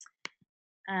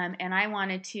 and I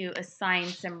wanted to assign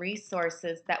some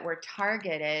resources that were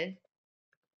targeted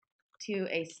to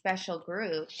a special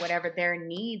group, whatever their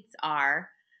needs are,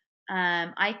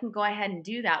 I can go ahead and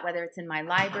do that, whether it's in my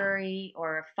library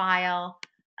or a file.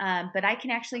 But I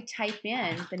can actually type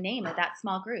in the name of that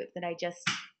small group that I just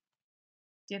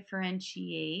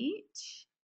differentiate.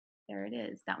 There it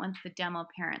is. That one's the demo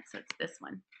parent, so it's this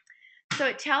one. So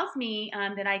it tells me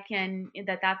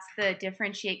that's the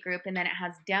differentiate group, and then it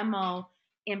has demo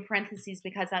in parentheses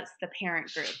because that's the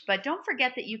parent group. But don't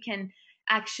forget that you can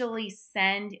actually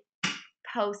send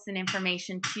posts and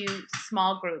information to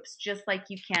small groups just like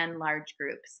you can large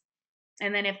groups.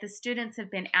 And then if the students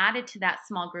have been added to that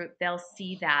small group, they'll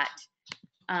see that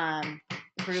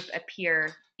group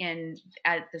appear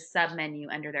at the sub menu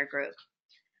under their group.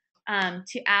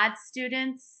 To add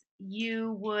students,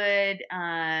 you would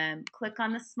click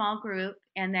on the small group,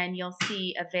 and then you'll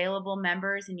see available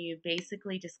members, and you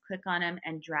basically just click on them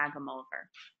and drag them over.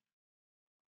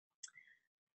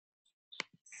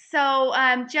 So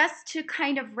just to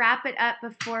kind of wrap it up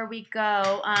before we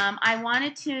go, I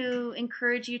wanted to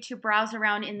encourage you to browse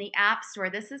around in the App Store.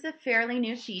 This is a fairly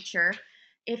new feature.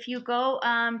 If you go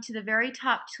to the very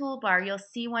top toolbar, you'll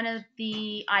see one of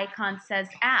the icons says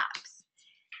Apps.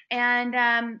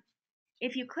 And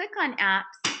if you click on apps,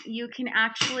 you can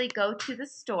actually go to the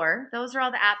store. Those are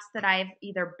all the apps that I've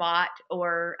either bought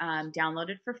or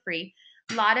downloaded for free.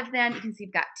 A lot of them, you can see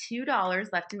I've got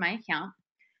 $2 left in my account.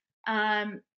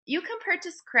 You can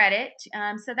purchase credit.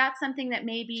 So that's something that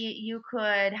maybe you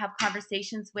could have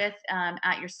conversations with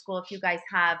at your school. If you guys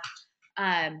have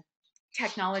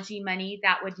technology money,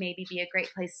 that would maybe be a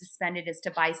great place to spend it, is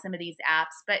to buy some of these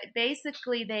apps. But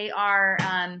basically they are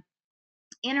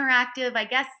interactive, I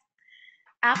guess,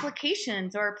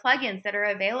 applications or plugins that are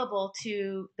available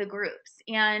to the groups.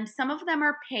 And some of them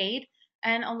are paid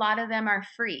and a lot of them are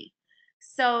free.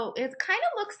 So it kind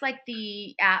of looks like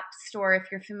the App Store,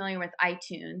 if you're familiar with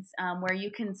iTunes, where you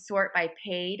can sort by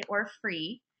paid or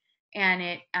free. And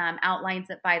it outlines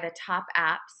it by the top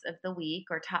apps of the week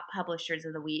or top publishers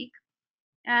of the week.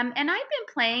 And I've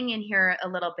been playing in here a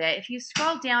little bit. If you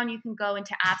scroll down, you can go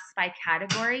into apps by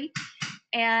category.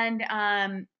 And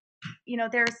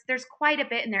there's quite a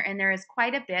bit in there, and there is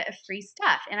quite a bit of free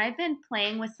stuff. And I've been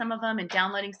playing with some of them and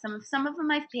downloading some of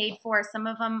them I've paid for, some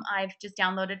of them I've just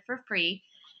downloaded for free.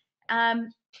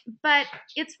 But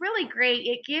it's really great.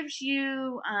 It gives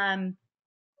you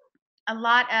a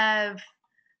lot of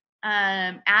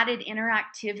added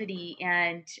interactivity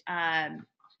and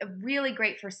really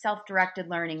great for self-directed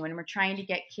learning when we're trying to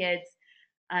get kids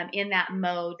in that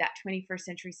mode, that 21st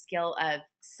century skill of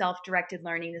self-directed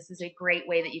learning. This is a great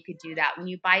way that you could do that. When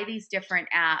you buy these different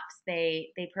apps,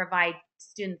 they provide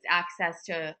students access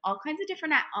to all kinds of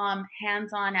different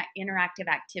hands-on interactive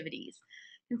activities.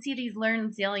 You can see these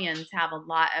Learn Zillions have a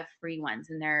lot of free ones,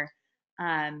 and they're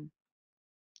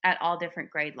at all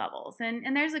different grade levels.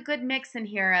 And there's a good mix in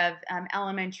here of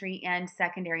elementary and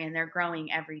secondary, and they're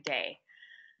growing every day.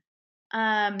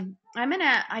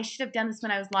 I should have done this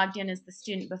when I was logged in as the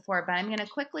student before, but I'm gonna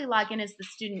quickly log in as the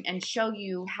student and show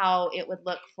you how it would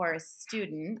look for a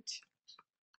student.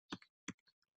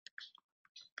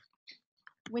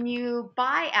 When you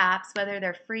buy apps, whether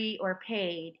they're free or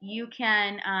paid, you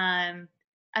can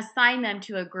assign them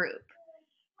to a group.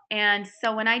 And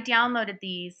so when I downloaded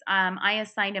these, I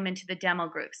assigned them into the demo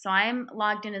group. So I'm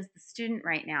logged in as the student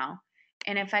right now.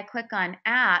 And if I click on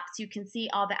apps, you can see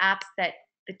all the apps that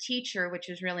the teacher, which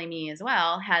is really me as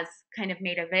well, has kind of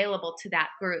made available to that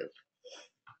group.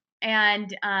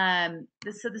 And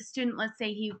so the student, let's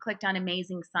say he clicked on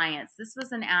Amazing Science. This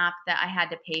was an app that I had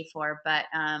to pay for, but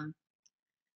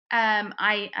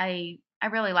I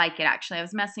really like it, actually. I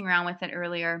was messing around with it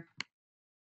earlier.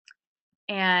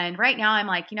 And right now I'm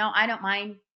like, I don't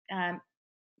mind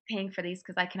paying for these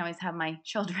because I can always have my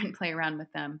children play around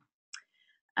with them.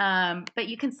 But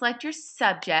you can select your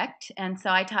subject, and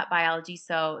so I taught biology,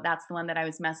 so that's the one that I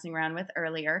was messing around with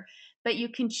earlier. But you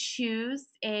can choose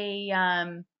a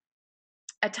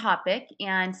topic,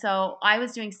 and so I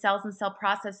was doing cells and cell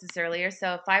processes earlier.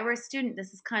 So if I were a student,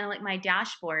 this is kind of like my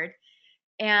dashboard,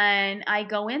 And I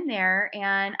go in there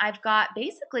and I've got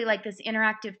basically like this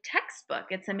interactive textbook.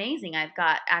 It's amazing. I've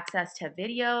got access to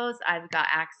videos, I've got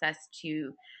access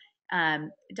to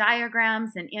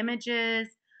diagrams and images.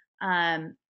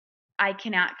 Um, I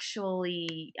can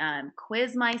actually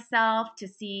quiz myself to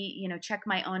see, check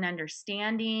my own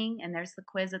understanding. And there's the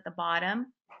quiz at the bottom,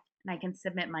 and I can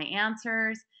submit my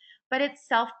answers. But it's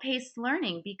self paced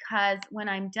learning because when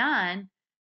I'm done,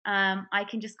 I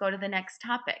can just go to the next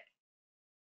topic.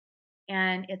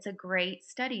 And it's a great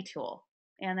study tool.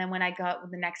 And then when I go,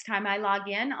 the next time I log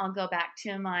in, I'll go back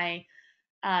to my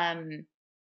um,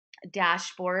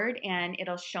 dashboard and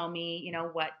it'll show me,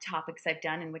 what topics I've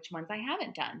done and which ones I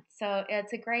haven't done. So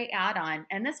it's a great add on.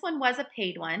 And this one was a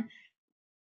paid one.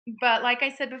 But like I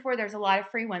said before, there's a lot of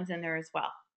free ones in there as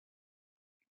well.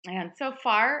 And so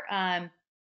far, I'm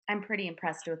pretty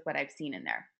impressed with what I've seen in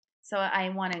there. So I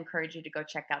want to encourage you to go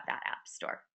check out that app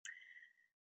store.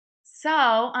 So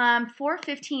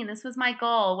 4:15. This was my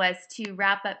goal, was to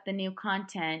wrap up the new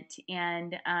content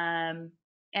and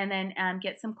then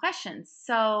get some questions.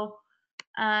 So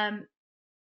um,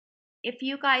 if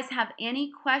you guys have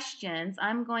any questions,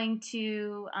 I'm going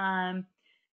to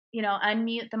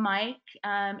unmute the mic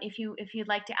if you'd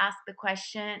like to ask a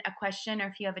question, or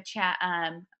if you have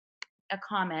a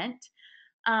comment.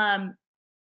 Um,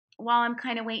 while I'm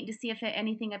kind of waiting to see if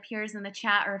anything appears in the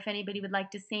chat or if anybody would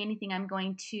like to say anything, I'm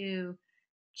going to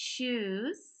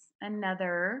choose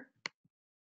another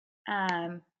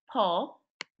poll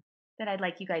that I'd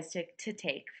like you guys to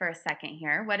take for a second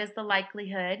here. What is the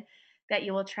likelihood that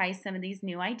you will try some of these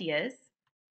new ideas?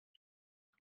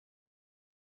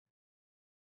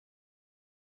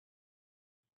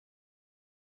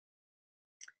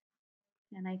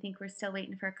 And I think we're still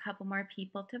waiting for a couple more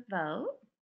people to vote.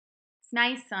 It's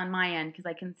nice on my end because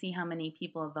I can see how many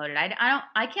people have voted.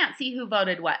 I can't see who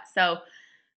voted what, so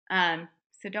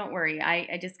don't worry.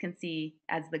 I just can see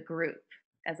as the group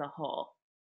as a whole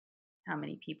how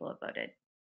many people have voted.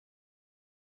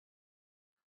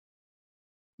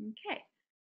 Okay.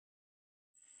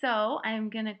 So I'm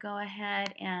going to go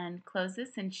ahead and close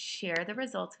this and share the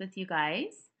results with you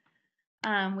guys.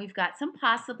 We've got some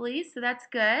possiblies, so that's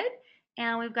good.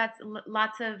 And we've got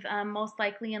lots of most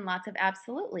likely and lots of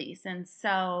absolutelys. And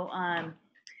so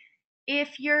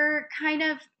if you're kind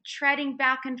of treading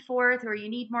back and forth or you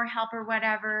need more help or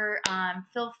whatever,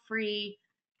 feel free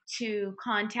to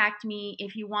contact me.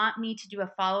 If you want me to do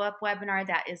a follow-up webinar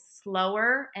that is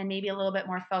slower and maybe a little bit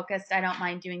more focused, I don't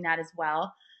mind doing that as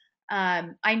well.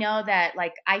 I know that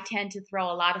like I tend to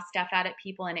throw a lot of stuff out at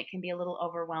people and it can be a little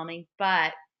overwhelming,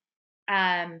 but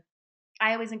I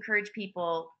always encourage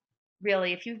people,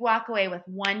 really, if you walk away with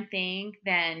one thing,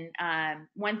 then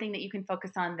one thing that you can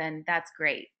focus on, then that's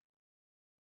great.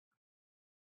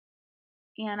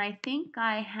 And I think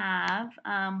I have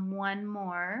one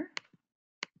more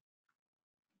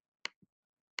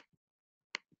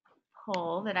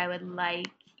poll that I would like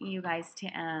you guys to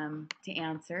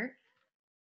answer.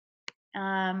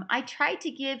 I tried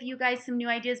to give you guys some new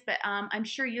ideas, but I'm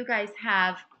sure you guys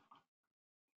have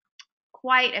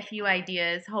quite a few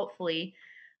ideas, hopefully.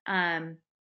 And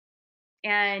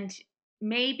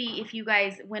maybe if you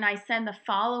guys, when I send the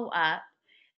follow up,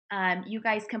 you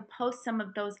guys can post some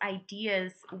of those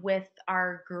ideas with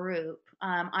our group.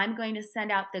 I'm going to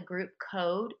send out the group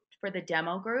code for the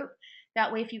demo group.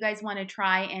 That way, if you guys want to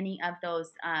try any of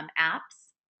those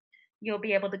apps, you'll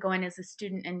be able to go in as a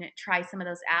student and try some of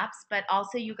those apps. But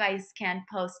also, you guys can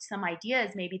post some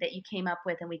ideas maybe that you came up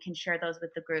with, and we can share those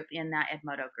with the group in that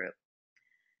Edmodo group.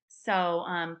 So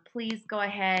please go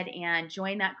ahead and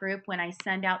join that group. When I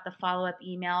send out the follow-up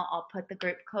email, I'll put the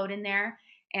group code in there,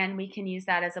 and we can use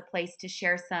that as a place to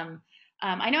share some.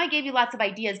 I know I gave you lots of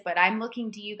ideas, but I'm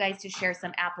looking to you guys to share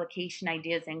some application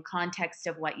ideas in context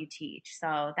of what you teach.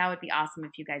 So that would be awesome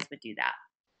if you guys would do that.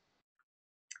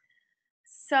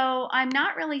 So I'm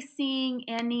not really seeing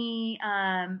any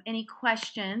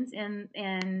questions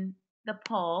in the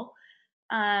poll.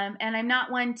 And I'm not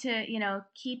one to,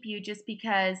 keep you just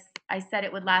because I said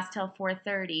it would last till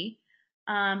 4:30.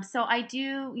 So I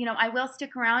do, I will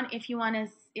stick around if you want to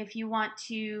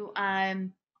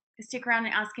stick around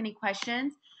and ask any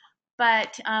questions.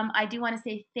 But I do want to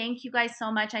say thank you guys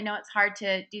so much. I know it's hard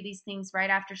to do these things right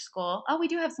after school. Oh, we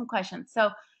do have some questions. So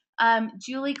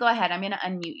Julie, go ahead. I'm going to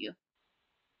unmute you.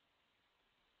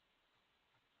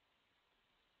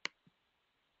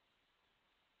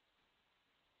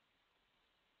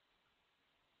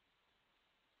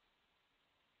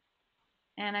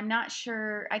 And I'm not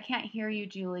sure, I can't hear you,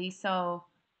 Julie, so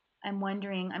I'm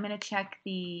wondering, I'm going to check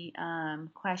the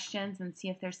questions and see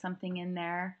if there's something in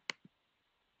there.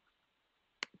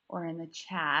 or in the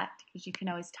chat, because you can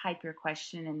always type your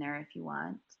question in there if you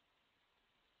want.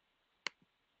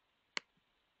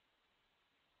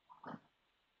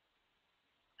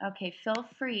 Okay, feel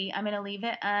free. I'm going to leave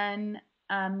it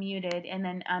unmuted, and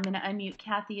then I'm going to unmute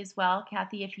Kathy as well.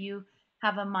 Kathy, if you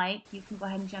have a mic, you can go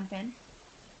ahead and jump in.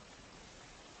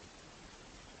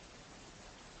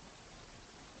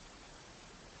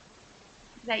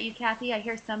 Is that you, Kathy? I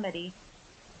hear somebody.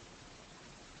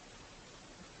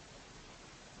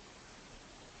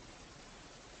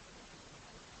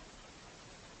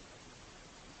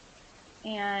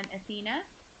 And Athena,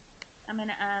 I'm going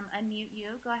to unmute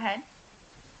you. Go ahead.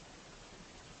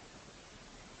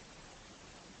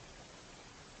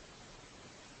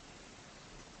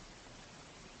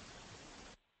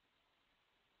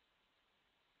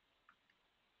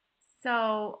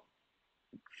 So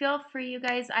feel free, you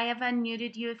guys. I have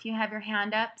unmuted you if you have your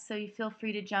hand up, so you feel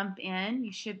free to jump in.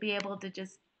 You should be able to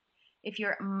just, if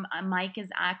your mic is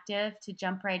active, to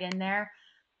jump right in there.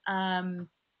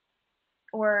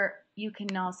 Or you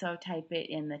can also type it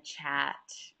in the chat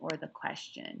or the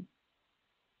question.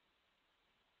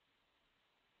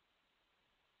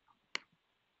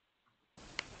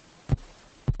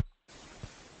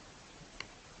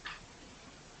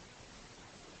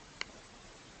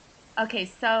 Okay,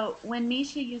 so when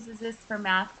Misha uses this for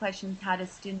math questions, how do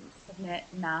students submit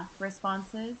math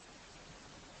responses?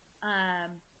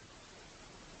 That's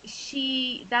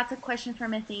a question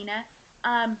from Athena.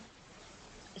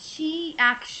 She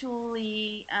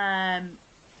actually, I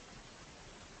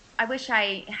wish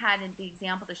I had the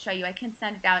example to show you. I can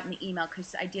send it out in the email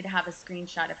because I did have a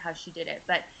screenshot of how she did it.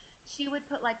 But she would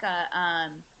put like a,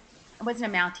 I wasn't a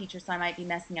math teacher, so I might be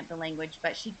messing up the language,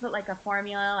 but she'd put like a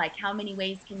formula, like how many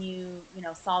ways can you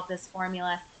solve this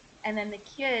formula? And then the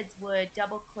kids would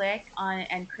double click on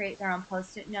and create their own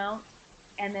post-it note,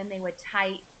 and then they would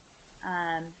type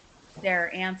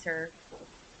their answer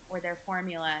or their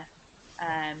formula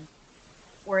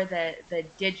or the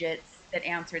digits that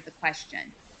answered the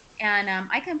question. And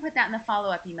I can put that in the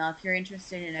follow-up email if you're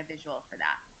interested in a visual for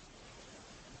that.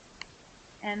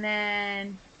 And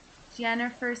then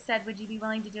Jennifer said, would you be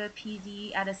willing to do a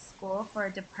PD at a school for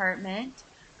a department?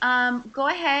 Go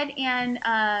ahead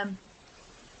and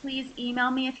please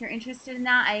email me if you're interested in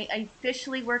that. I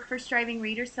officially work for Striving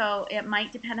Readers, so it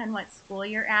might depend on what school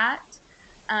you're at.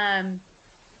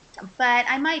 But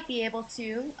I might be able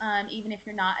to, even if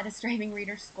you're not at a Striving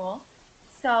Reader school.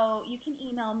 So you can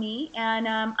email me, and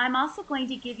I'm also going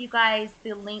to give you guys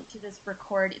the link to this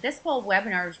record. This whole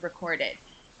webinar is recorded,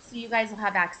 so you guys will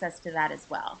have access to that as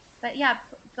well. But yeah,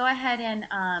 go ahead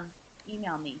and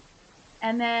email me.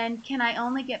 And then, can I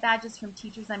only get badges from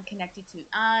teachers I'm connected to?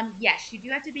 Yes, you do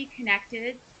have to be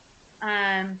connected.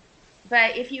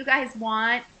 But if you guys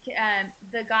want,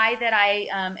 the guy that I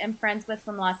am friends with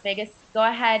from Las Vegas, go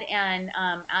ahead and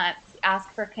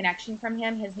ask for a connection from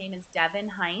him. His name is Devin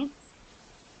Heinz.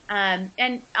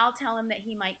 And I'll tell him that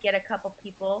he might get a couple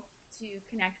people to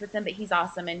connect with him, but he's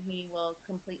awesome and he will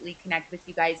completely connect with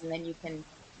you guys, and then you can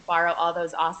borrow all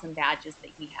those awesome badges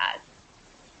that he has.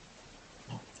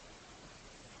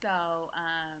 So,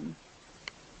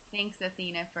 thanks,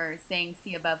 Athena, for saying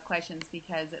see above questions,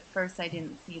 because at first I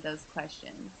didn't see those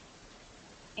questions.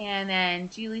 And then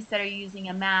Julie said, are you using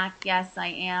a Mac? Yes, I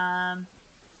am.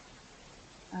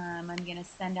 I'm going to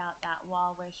send out that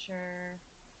wall wisher.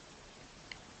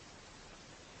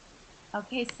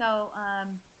 Okay, so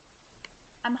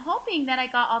I'm hoping that I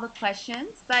got all the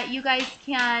questions, but you guys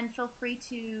can feel free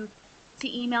to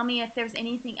email me if there's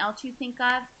anything else you think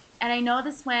of. And I know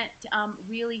this went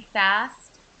really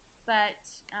fast,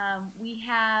 but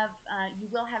you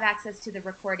will have access to the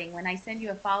recording. When I send you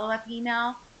a follow-up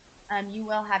email, you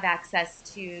will have access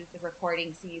to the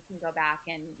recording, so you can go back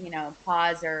and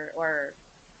pause or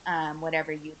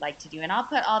whatever you'd like to do. And I'll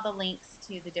put all the links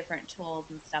to the different tools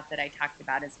and stuff that I talked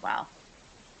about as well.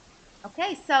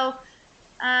 Okay, so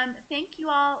thank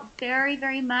you all very,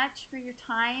 very much for your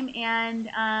time.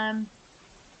 And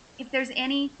if there's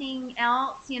anything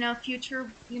else,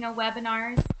 future,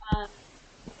 webinars,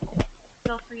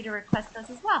 feel free to request those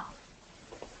as well.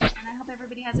 And I hope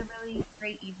everybody has a really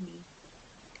great evening.